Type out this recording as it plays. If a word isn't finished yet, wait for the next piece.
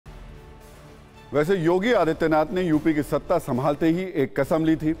वैसे योगी आदित्यनाथ ने यूपी की सत्ता संभालते ही एक कसम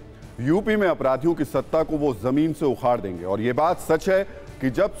ली थी, यूपी में अपराधियों की सत्ता को वो जमीन से उखाड़ देंगे। और ये बात सच है कि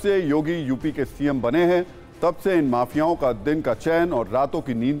जब से योगी यूपी के सीएम बने हैं तब से इन माफियाओं का दिन का चैन और रातों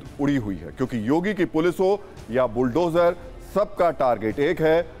की नींद उड़ी हुई है, क्योंकि योगी की पुलिस हो या बुलडोजर, सबका टारगेट एक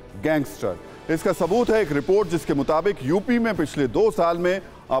है, गैंगस्टर। इसका सबूत है एक रिपोर्ट जिसके मुताबिक यूपी में पिछले 2 साल में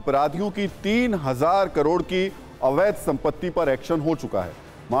अपराधियों की 3000 करोड़ की अवैध संपत्ति पर एक्शन हो चुका है।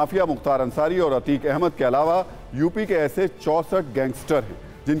 माफिया मुख्तार अंसारी और अतीक अहमद के अलावा यूपी के ऐसे 64 गैंगस्टर हैं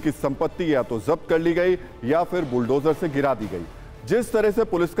जिनकी संपत्ति या तो जब्त कर ली गई या फिर बुलडोजर से गिरा दी गई। जिस तरह से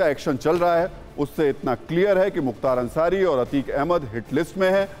पुलिस का एक्शन चल रहा है उससे इतना क्लियर है कि मुख्तार अंसारी और अतीक अहमद हिट लिस्ट में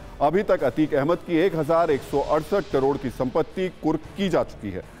है। अभी तक अतीक अहमद की 1168 करोड़ की संपत्ति कुर्क की जा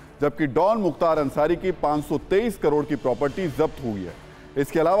चुकी है, जबकि डॉन मुख्तार अंसारी की 523 करोड़ की प्रॉपर्टी जब्त हुई है।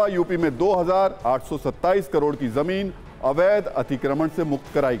 इसके अलावा यूपी में 2827 करोड़ की जमीन अवैध अतिक्रमण से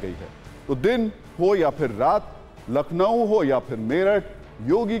मुक्त कराई गई है। तो दिन हो या फिर रात, लखनऊ हो या फिर मेरठ,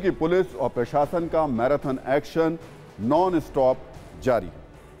 योगी की पुलिस और प्रशासन का मैराथन एक्शन नॉन स्टॉप जारी है।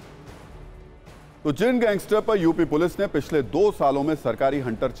 तो जिन गैंगस्टर पर यूपी पुलिस ने पिछले 2 सालों में सरकारी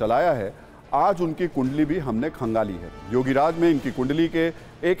हंटर चलाया है, आज उनकी कुंडली भी हमने खंगाली है। योगी राज में इनकी कुंडली के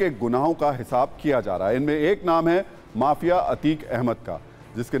एक एक गुनाहों का हिसाब किया जा रहा है। इनमें एक नाम है माफिया अतीक अहमद का,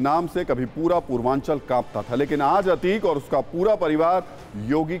 जिसके नाम से कभी पूरा पूर्वांचल कांपता था, लेकिन आज अतीक और उसका पूरा परिवार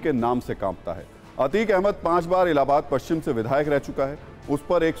योगी के नाम से कांपता है। अतीक अहमद 5 बार इलाहाबाद पश्चिम से विधायक रह चुका है। उस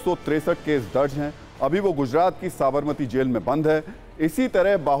पर 163 केस दर्ज हैं। अभी वो गुजरात की साबरमती जेल में बंद है। इसी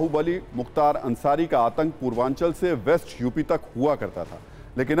तरह बाहुबली मुख्तार अंसारी का आतंक पूर्वांचल से वेस्ट यूपी तक हुआ करता था,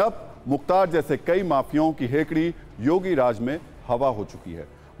 लेकिन अब मुख्तार जैसे कई माफियाओं की हेकड़ी योगी राज में हवा हो चुकी है।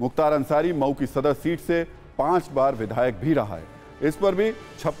 मुख्तार अंसारी मऊ की सदर सीट से 5 बार विधायक भी रहा है। इस पर भी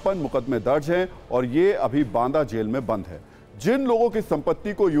 56 मुकदमे दर्ज हैं और ये अभी बांदा जेल में बंद है। जिन लोगों की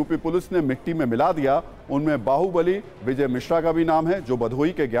संपत्ति को यूपी पुलिस ने मिट्टी में मिला दिया, उनमें बाहुबली विजय मिश्रा का भी नाम है, जो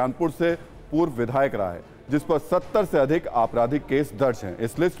भदोही के ज्ञानपुर से पूर्व विधायक रहा है, जिस पर 70 से अधिक आपराधिक केस दर्ज हैं।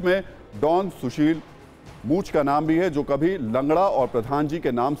 इस लिस्ट में डॉन सुशील मूछ का नाम भी है, जो कभी लंगड़ा और प्रधान जी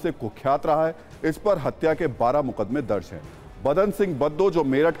के नाम से कुख्यात रहा है। इस पर हत्या के 12 मुकदमे दर्ज हैं। बदन सिंह बद्दो, जो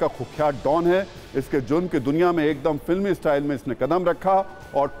मेरठ का कुख्यात डॉन है, इसके जुर्म की दुनिया में एकदम फिल्मी स्टाइल में इसने कदम रखा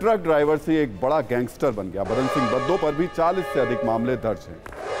और ट्रक ड्राइवर से एक बड़ा गैंगस्टर बन गया। बदन सिंह बद्दो पर भी 40 से अधिक मामले दर्ज हैं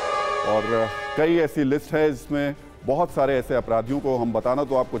और कई ऐसी लिस्ट है जिसमें बहुत सारे ऐसे अपराधियों को हम बताना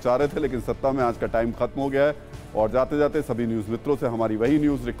तो आपको चाह रहे थे, लेकिन सत्ता में आज का टाइम खत्म हो गया है। और जाते जाते सभी न्यूज़ मित्रों से हमारी वही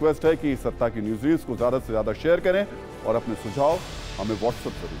न्यूज़ रिक्वेस्ट है कि सत्ता की न्यूज़ को ज़्यादा से ज़्यादा शेयर करें और अपने सुझाव हमें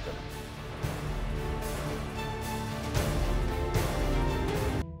व्हाट्सएप जरूर करें।